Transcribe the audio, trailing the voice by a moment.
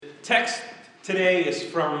Text today is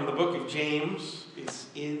from the book of James. It's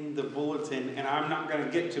in the bulletin, and I'm not going to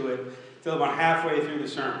get to it till about halfway through the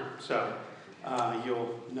sermon. So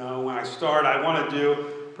you'll know when I start. I want to do a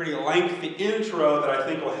pretty lengthy intro that I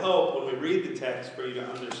think will help when we read the text for you to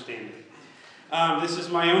understand it. This is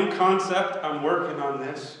my own concept. I'm working on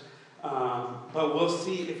this, but we'll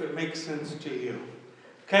see if it makes sense to you.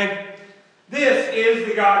 Okay? This is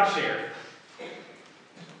the God chair.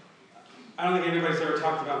 I don't think anybody's ever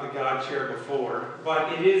talked about the God chair before,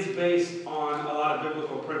 but it is based on a lot of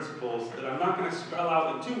biblical principles that I'm not going to spell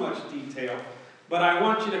out in too much detail, but I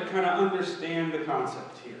want you to kind of understand the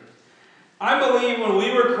concept here. I believe when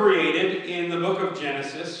we were created in the book of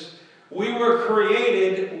Genesis, we were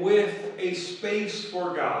created with a space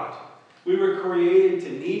for God. We were created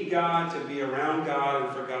to need God, to be around God,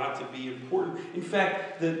 and for God to be important. In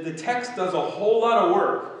fact, the text does a whole lot of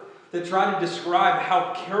work that try to describe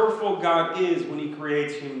how careful God is when He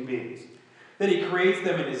creates human beings. That He creates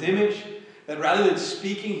them in His image, that rather than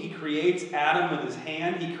speaking, He creates Adam with His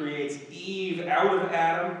hand, He creates Eve out of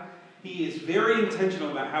Adam. He is very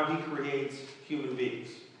intentional about how He creates human beings.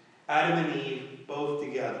 Adam and Eve, both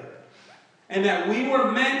together. And that we were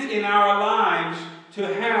meant in our lives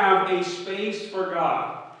to have a space for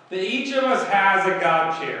God. That each of us has a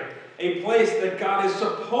God chair, a place that God is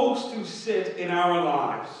supposed to sit in our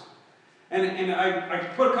lives. And I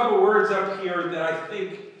put a couple words up here that I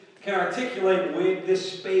think can articulate with this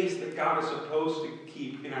space that God is supposed to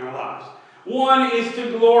keep in our lives. One is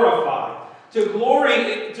to glorify. The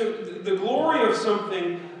glory of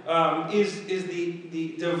something is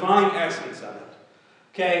the divine essence of it.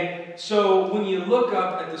 Okay? So when you look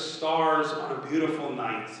up at the stars on a beautiful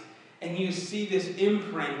night and you see this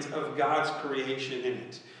imprint of God's creation in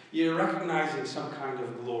it, you're recognizing some kind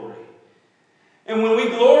of glory. And when we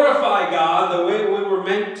glorify God the way we were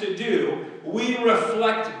meant to do, we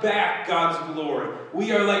reflect back God's glory.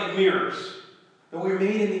 We are like mirrors. That we're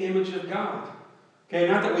made in the image of God. Okay,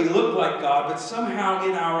 not that we look like God, but somehow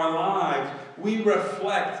in our lives we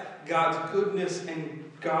reflect God's goodness and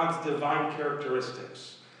God's divine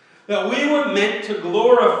characteristics. That we were meant to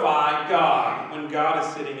glorify God when God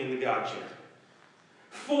is sitting in the God chair.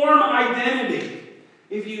 Form identity.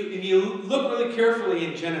 If you look really carefully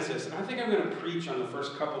in Genesis, and I think I'm going to preach on the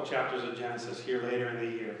first couple chapters of Genesis here later in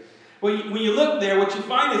the year. When you look there, what you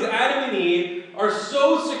find is Adam and Eve are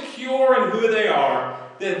so secure in who they are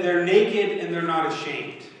that they're naked and they're not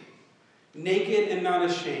ashamed. Naked and not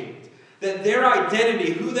ashamed. That their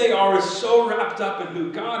identity, who they are, is so wrapped up in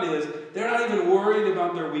who God is, they're not even worried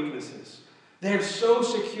about their weaknesses. They're so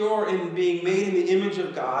secure in being made in the image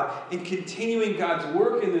of God and continuing God's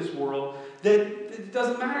work in this world that it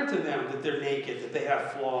doesn't matter to them that they're naked, that they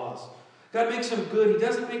have flaws. God makes them good. He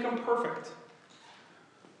doesn't make them perfect.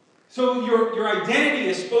 So your identity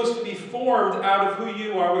is supposed to be formed out of who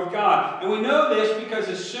you are with God. And we know this because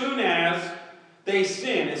as soon as they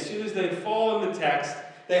sin, as soon as they fall in the text,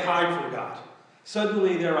 they hide from God.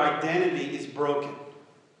 Suddenly their identity is broken.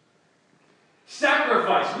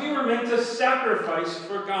 Sacrifice. We were meant to sacrifice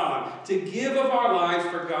for God, to give of our lives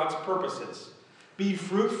for God's purposes. Be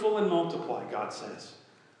fruitful and multiply, God says.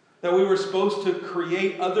 That we were supposed to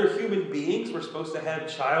create other human beings. We're supposed to have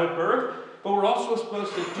childbirth. But we're also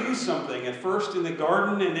supposed to do something, at first in the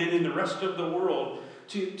garden and then in the rest of the world,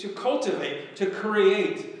 to cultivate, to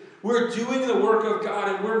create. We're doing the work of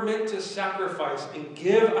God, and we're meant to sacrifice and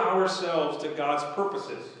give ourselves to God's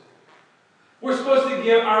purposes. We're supposed to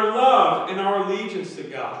give our love and our allegiance to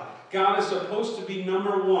God. God is supposed to be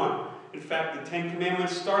number one. In fact, the Ten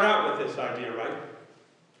Commandments start out with this idea, right?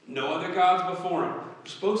 No other gods before Him. We're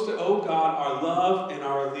supposed to owe God our love and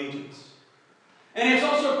our allegiance. And it's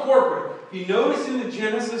also corporate. If you notice in the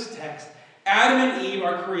Genesis text, Adam and Eve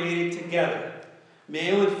are created together.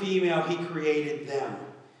 Male and female, He created them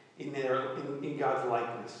in God's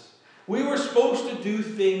likeness. We were supposed to do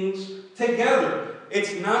things together.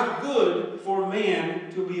 It's not good for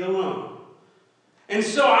man to be alone. And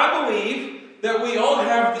so I believe that we all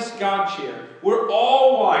have this God chair. We're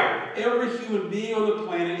all wired. Every human being on the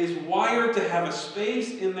planet is wired to have a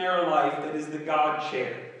space in their life that is the God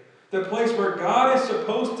chair. The place where God is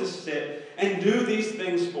supposed to sit and do these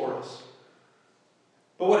things for us.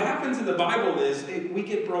 But what happens in the Bible is we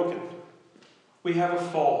get broken. We have a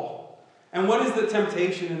fall. And what is the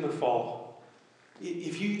temptation in the fall?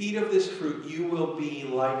 If you eat of this fruit, you will be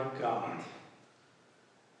like God.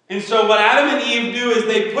 And so what Adam and Eve do is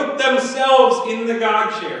they put themselves in the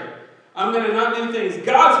God chair. I'm going to not do things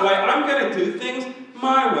God's way. I'm going to do things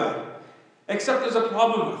my way. Except there's a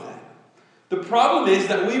problem with that. The problem is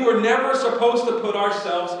that we were never supposed to put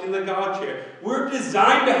ourselves in the God chair. We're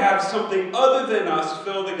designed to have something other than us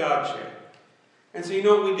fill the God chair. And so you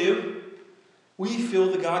know what we do? We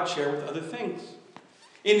fill the God chair with other things.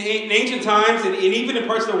 In ancient times, and even in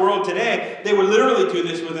parts of the world today, they would literally do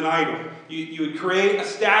this with an idol. You would create a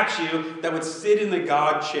statue that would sit in the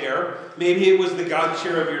God chair. Maybe it was the God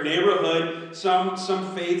chair of your neighborhood. Some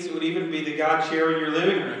faiths, it would even be the God chair in your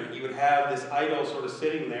living room. And you would have this idol sort of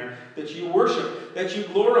sitting there that you worship, that you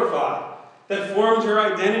glorify, that formed your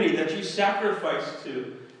identity, that you sacrificed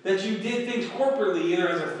to, that you did things corporately, either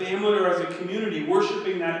as a family or as a community,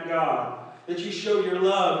 worshiping that God, that you showed your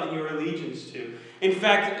love and your allegiance to. In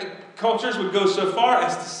fact, cultures would go so far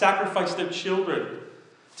as to sacrifice their children,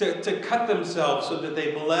 to cut themselves so that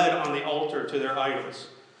they bled on the altar to their idols.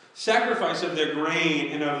 Sacrifice of their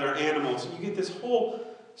grain and of their animals. You get this whole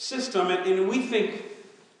system, and we think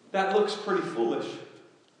that looks pretty foolish.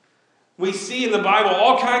 We see in the Bible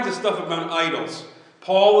all kinds of stuff about idols.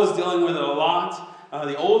 Paul is dealing with it a lot.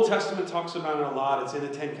 The Old Testament talks about it a lot. It's in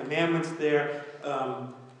the Ten Commandments there.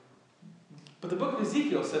 But the book of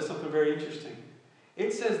Ezekiel says something very interesting.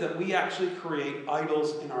 It says that we actually create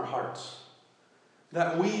idols in our hearts.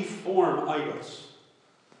 That we form idols.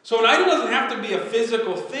 So an idol doesn't have to be a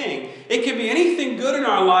physical thing. It can be anything good in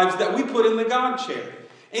our lives that we put in the God chair.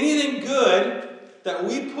 Anything good that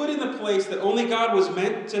we put in the place that only God was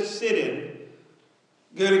meant to sit in,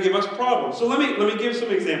 going to give us problems. So let me give some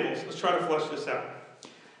examples. Let's try to flesh this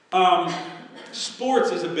out.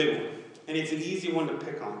 Sports is a big one. And it's an easy one to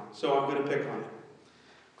pick on. So I'm going to pick on it.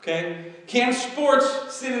 Okay? Can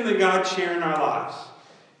sports sit in the God chair in our lives?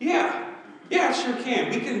 Yeah. Yeah, it sure can.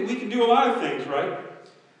 We can do a lot of things, right?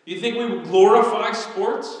 You think we would glorify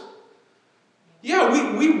sports?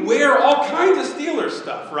 Yeah, we wear all kinds of Steelers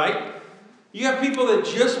stuff, right? You have people that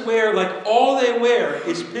just wear, like, all they wear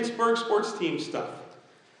is Pittsburgh sports team stuff.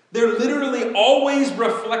 They're literally always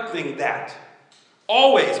reflecting that.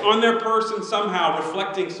 Always on their person somehow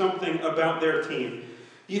reflecting something about their team.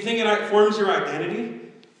 You think it forms your identity?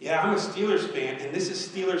 Yeah, I'm a Steelers fan, and this is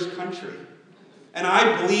Steelers country. And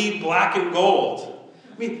I bleed black and gold.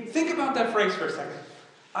 I mean, think about that phrase for a second.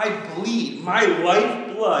 I bleed. My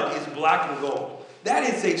lifeblood is black and gold. That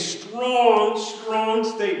is a strong, strong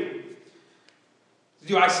statement.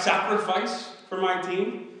 Do I sacrifice for my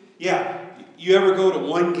team? Yeah. You ever go to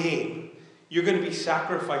one game, you're going to be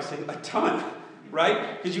sacrificing a ton,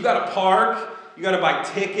 right? Because you got to park, you got to buy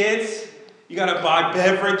tickets, you got to buy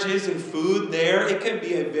beverages and food there. It can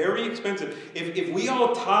be a very expensive. If we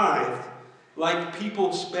all tithed like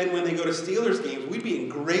people spend when they go to Steelers games, we'd be in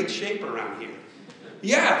great shape around here.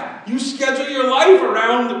 Yeah, you schedule your life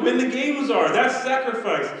around when the games are. That's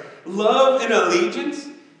sacrifice. Love and allegiance?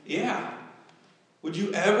 Yeah. Would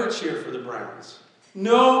you ever cheer for the Browns?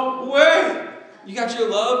 No way. You got your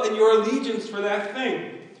love and your allegiance for that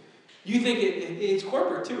thing. You think it's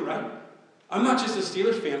corporate too, right? I'm not just a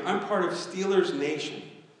Steelers fan. I'm part of Steelers Nation.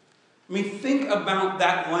 I mean, think about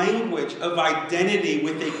that language of identity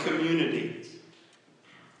with a community.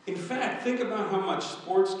 In fact, think about how much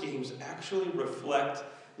sports games actually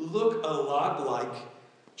look a lot like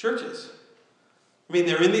churches. I mean,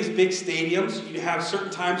 they're in these big stadiums. You have certain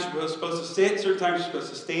times you're supposed to sit, certain times you're supposed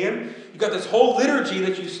to stand. You've got this whole liturgy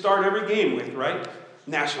that you start every game with, right?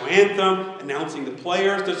 National anthem, announcing the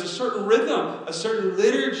players. There's a certain rhythm, a certain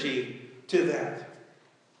liturgy to that.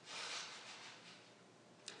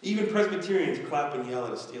 Even Presbyterians clap and yell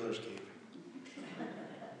at a Steelers game.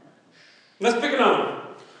 Let's pick another one.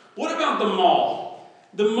 What about the mall?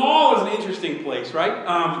 The mall is an interesting place,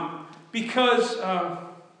 right? Because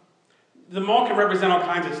the mall can represent all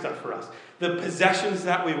kinds of stuff for us. The possessions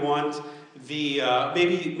that we want,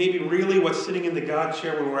 maybe really what's sitting in the God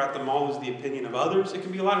chair when we're at the mall is the opinion of others. It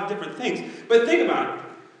can be a lot of different things. But think about it.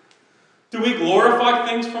 Do we glorify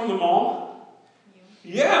things from the mall?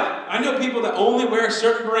 Yeah. I know people that only wear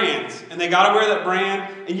certain brands, and they got to wear that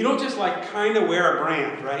brand, and you don't just kind of wear a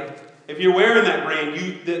brand, right? If you're wearing that brand,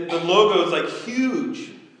 the logo is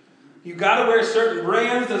huge. You got to wear certain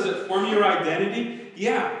brands. Does it form your identity?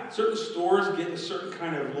 Yeah. Certain stores get a certain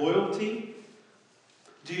kind of loyalty.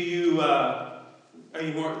 Do you,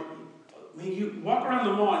 you walk around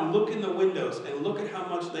the mall and look in the windows and look at how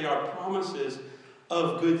much they are promises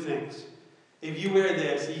of good things. If you wear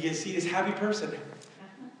this, you can see this happy person.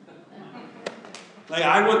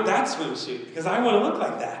 I want that swimsuit because I want to look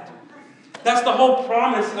like that. That's the whole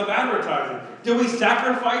promise of advertising. Do we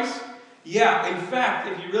sacrifice? Yeah. In fact,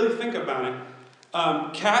 if you really think about it,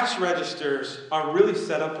 cash registers are really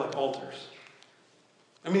set up like altars.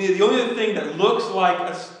 I mean, the only thing that looks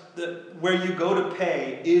like where you go to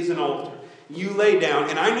pay is an altar. You lay down,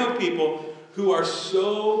 and I know people who are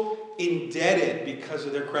so indebted because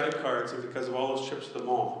of their credit cards and because of all those trips to the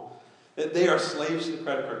mall that they are slaves to the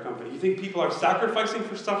credit card company. You think people are sacrificing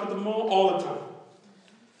for stuff at the mall? All the time.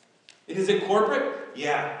 And is it corporate?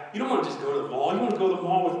 Yeah. You don't want to just go to the mall. You want to go to the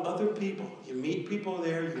mall with other people. You meet people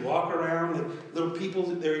there. You walk around. And little people,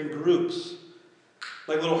 they're in groups.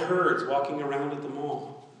 Like little herds walking around at the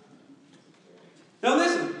mall. Now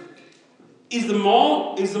listen. Is the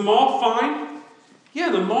mall fine?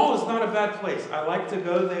 Yeah, the mall is not a bad place. I like to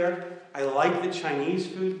go there. I like the Chinese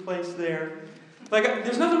food place there.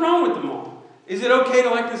 There's nothing wrong with the mall. Is it okay to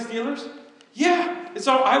like the Steelers? Yeah,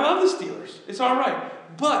 I love the Steelers. It's all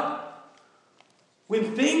right. But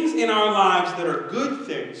when things in our lives that are good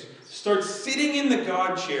things start sitting in the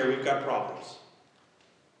God chair, we've got problems.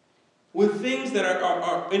 With things that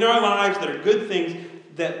are in our lives that are good things,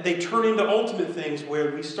 that they turn into ultimate things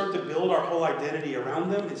where we start to build our whole identity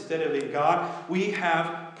around them instead of in God, we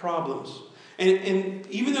have problems. And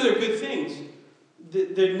even though they're good things,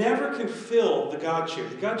 they never can fill the God chair.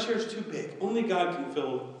 The God chair is too big. Only God can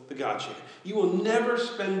fill the God chair. You will never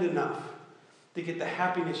spend enough to get the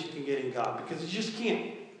happiness you can get in God because you just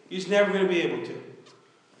can't. You're just never going to be able to.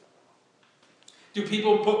 Do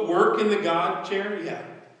people put work in the God chair? Yeah.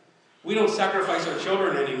 We don't sacrifice our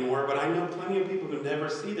children anymore, but I know plenty of people who never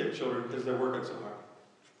see their children because they're working so hard.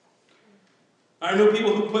 I know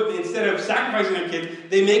people who instead of sacrificing their kids,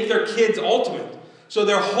 they make their kids ultimate. So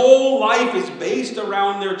their whole life is based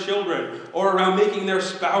around their children or around making their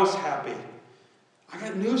spouse happy. I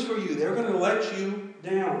got news for you. They're going to let you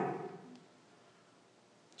down.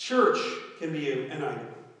 Church can be an idol.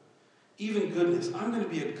 Even goodness. I'm going to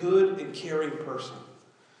be a good and caring person.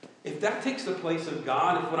 If that takes the place of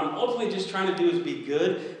God, if what I'm ultimately just trying to do is be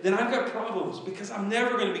good, then I've got problems because I'm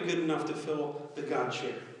never going to be good enough to fill the God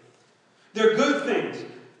chair. They're good things,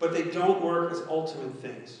 but they don't work as ultimate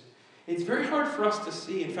things. It's very hard for us to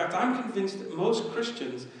see. In fact, I'm convinced that most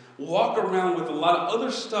Christians walk around with a lot of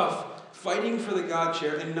other stuff fighting for the God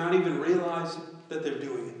chair and not even realize that they're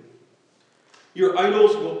doing it. Your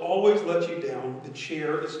idols will always let you down. The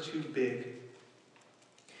chair is too big.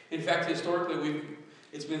 In fact, historically,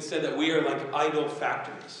 it's been said that we are like idol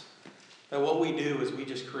factories. That what we do is we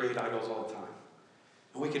just create idols all the time.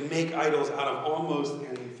 And we can make idols out of almost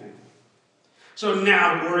anything. So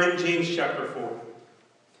now we're in James chapter 4.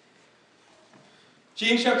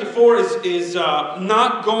 James chapter 4 is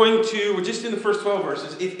not going to, we're just in the first 12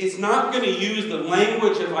 verses, it's not going to use the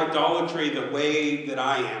language of idolatry the way that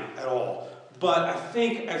I am at all. But I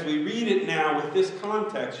think as we read it now with this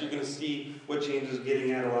context, you're going to see what James is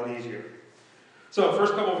getting at a lot easier. So,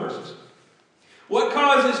 first couple verses. What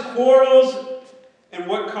causes quarrels and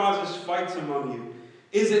what causes fights among you?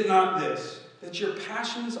 Is it not this, that your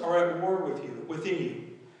passions are at war within you?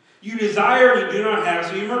 You desire and you do not have,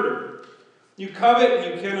 so you murder. You covet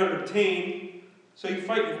and you cannot obtain, so you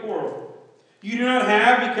fight and quarrel. You do not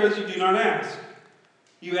have because you do not ask.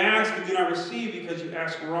 You ask and do not receive because you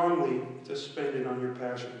ask wrongly to spend it on your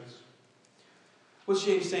passions. What's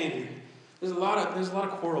James saying here? There's a lot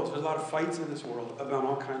of quarrels, there's a lot of fights in this world about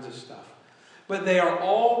all kinds of stuff. But they are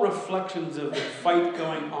all reflections of the fight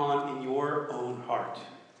going on in your own heart.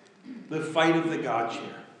 The fight of the God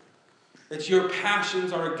chair. That your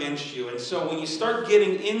passions are against you. And so when you start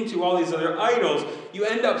getting into all these other idols, you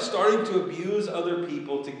end up starting to abuse other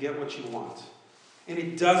people to get what you want. And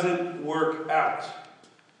it doesn't work out.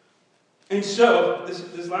 And so,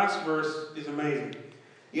 this last verse is amazing.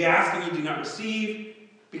 You ask and you do not receive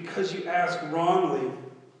because you ask wrongly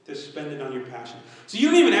to spend it on your passion. So you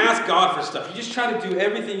don't even ask God for stuff. You just try to do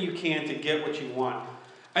everything you can to get what you want.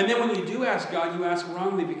 And then when you do ask God, you ask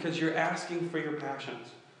wrongly because you're asking for your passions.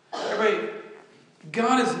 Everybody,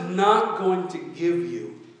 God is not going to give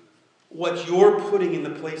you what you're putting in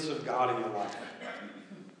the place of God in your life.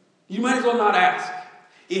 You might as well not ask.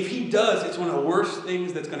 If he does, it's one of the worst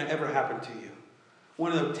things that's going to ever happen to you.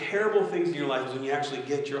 One of the terrible things in your life is when you actually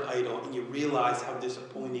get your idol and you realize how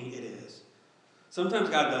disappointing it is. Sometimes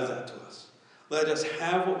God does that to us. Let us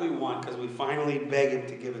have what we want because we finally beg him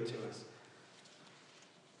to give it to us.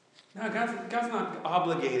 No, God's not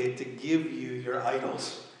obligated to give you your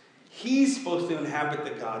idols. He's supposed to inhabit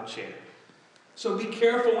the God chair. So be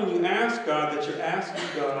careful when you ask God that you're asking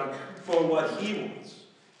God for what he wants.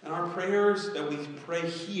 And our prayers that we pray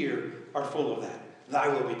here are full of that. Thy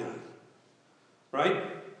will be done. Right?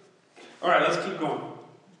 All right, let's keep going.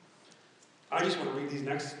 I just want to read these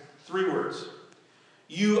next 3 words.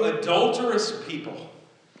 You adulterous people.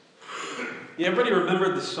 You everybody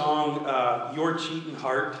remember the song, Your Cheating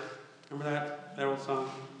Heart? Remember that old song?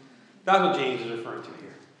 That's what James is referring to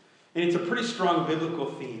here. And it's a pretty strong biblical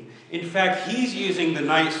theme. In fact, he's using the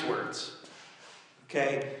nice words.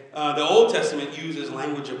 Okay? The Old Testament uses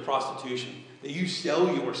language of prostitution. That you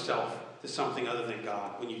sell yourself to something other than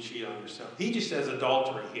God when you cheat on yourself. He just says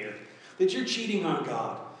adultery here. That you're cheating on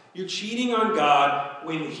God. You're cheating on God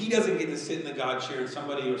when He doesn't get to sit in the God chair and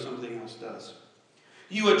somebody or something else does.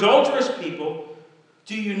 You adulterous people,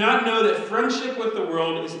 do you not know that friendship with the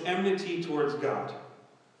world is enmity towards God?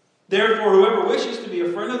 Therefore, whoever wishes to be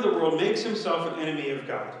a friend of the world makes himself an enemy of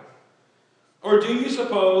God. Or do you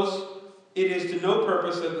suppose it is to no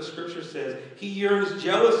purpose that the Scripture says, He yearns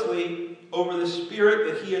jealously over the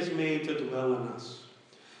Spirit that He has made to dwell in us?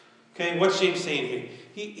 Okay, what's James saying here?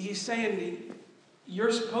 He's saying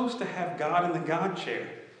you're supposed to have God in the God chair.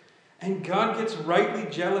 And God gets rightly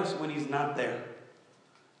jealous when He's not there.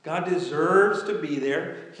 God deserves to be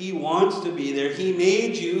there. He wants to be there. He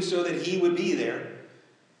made you so that He would be there.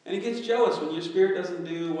 And He gets jealous when your spirit doesn't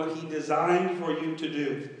do what He designed for you to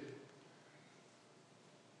do.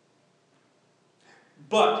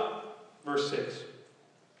 But, verse 6,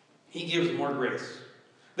 He gives more grace.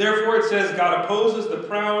 Therefore it says, God opposes the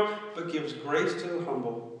proud, but gives grace to the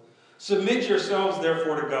humble. Submit yourselves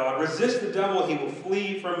therefore to God. Resist the devil, he will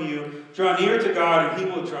flee from you. Draw near to God, and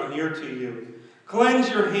He will draw near to you. Cleanse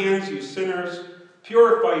your hands, you sinners.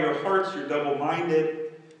 Purify your hearts, you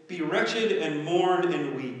double-minded. Be wretched and mourn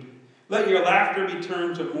and weep. Let your laughter be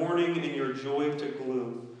turned to mourning and your joy to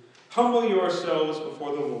gloom. Humble yourselves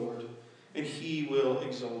before the Lord, and He will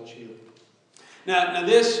exalt you. Now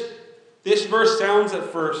this verse sounds at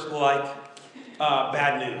first like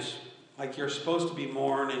bad news. Like you're supposed to be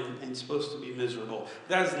mourned and supposed to be miserable.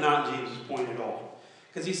 That's not Jesus' point at all.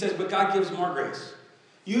 Because he says, but God gives more grace.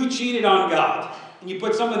 You cheated on God, and you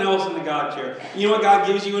put something else in the God chair. And you know what God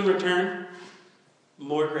gives you in return?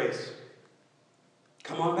 More grace.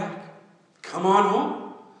 Come on back. Come on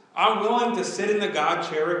home. I'm willing to sit in the God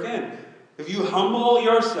chair again. If you humble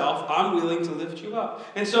yourself, I'm willing to lift you up.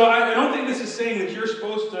 And so I don't think this is saying that you're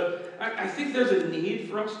supposed to... I think there's a need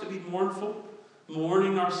for us to be mournful.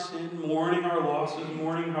 Mourning our sin, mourning our losses,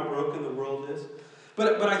 mourning how broken the world is.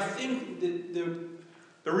 But I think that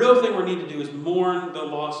the real thing we need to do is mourn the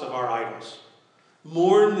loss of our idols.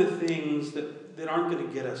 Mourn the things that aren't going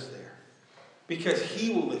to get us there. Because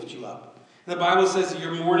He will lift you up. And the Bible says that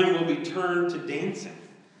your mourning will be turned to dancing.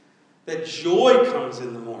 That joy comes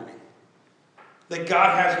in the morning. That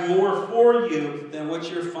God has more for you than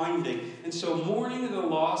what you're finding. And so mourning the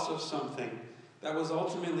loss of something that was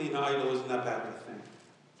ultimately an idol isn't that bad of a thing.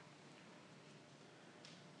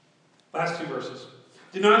 Last two verses.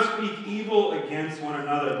 Do not speak evil against one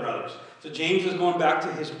another, brothers. So James is going back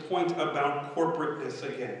to his point about corporateness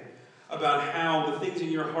again. About how the things in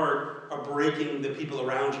your heart are breaking the people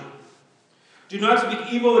around you. Do not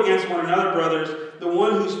speak evil against one another, brothers. The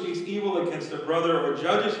one who speaks evil against a brother or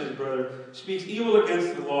judges his brother speaks evil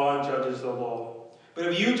against the law and judges the law. But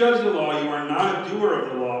if you judge the law, you are not a doer of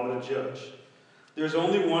the law, but a judge. There is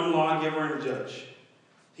only one lawgiver and judge,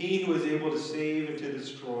 He who is able to save and to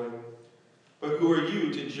destroy. But who are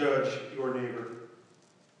you to judge your neighbor?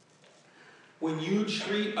 When you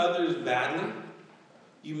treat others badly,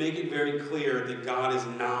 you make it very clear that God is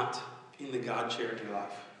not in the God chair of your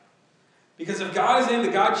life. Because if God is in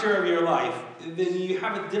the God chair of your life, then you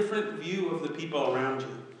have a different view of the people around you.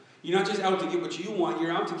 You're not just out to get what you want,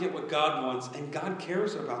 you're out to get what God wants. And God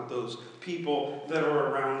cares about those people that are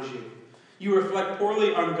around you. You reflect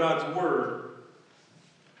poorly on God's word.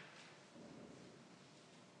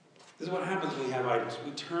 This is what happens when we have idols.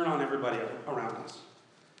 We turn on everybody around us.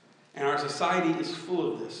 And our society is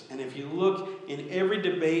full of this. And if you look in every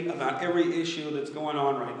debate about every issue that's going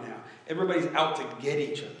on right now, everybody's out to get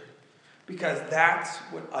each other. Because that's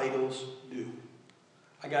what idols do.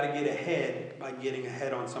 I got to get ahead by getting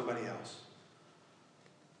ahead on somebody else.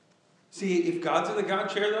 See, if God's in the God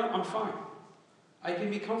chair, though, I'm fine. I can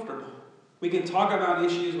be comfortable. We can talk about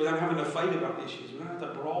issues without having to fight about issues. We don't have to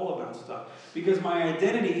brawl about stuff. Because my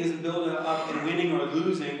identity isn't built up in winning or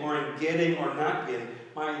losing or in getting or not getting.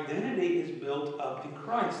 My identity is built up in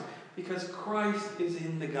Christ. Because Christ is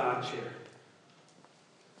in the God chair.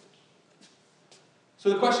 So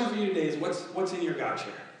the question for you today is, what's in your God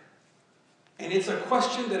chair? And it's a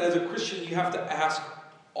question that as a Christian you have to ask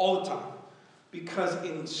all the time. Because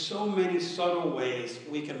in so many subtle ways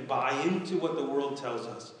we can buy into what the world tells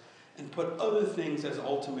us and put other things as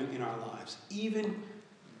ultimate in our lives. Even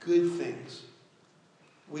good things.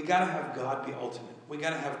 We got to have God be ultimate. We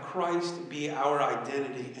got to have Christ be our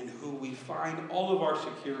identity and who we find all of our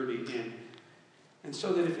security in. And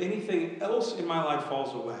so that if anything else in my life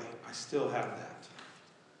falls away, I still have that.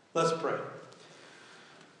 Let's pray.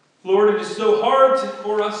 Lord, it is so hard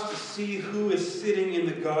for us to see who is sitting in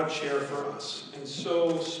the God chair for us. And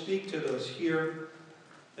so speak to those here.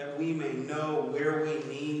 that we may know where we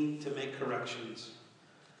need to make corrections,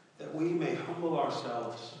 that we may humble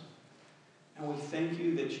ourselves. And we thank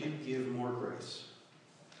you that you give more grace.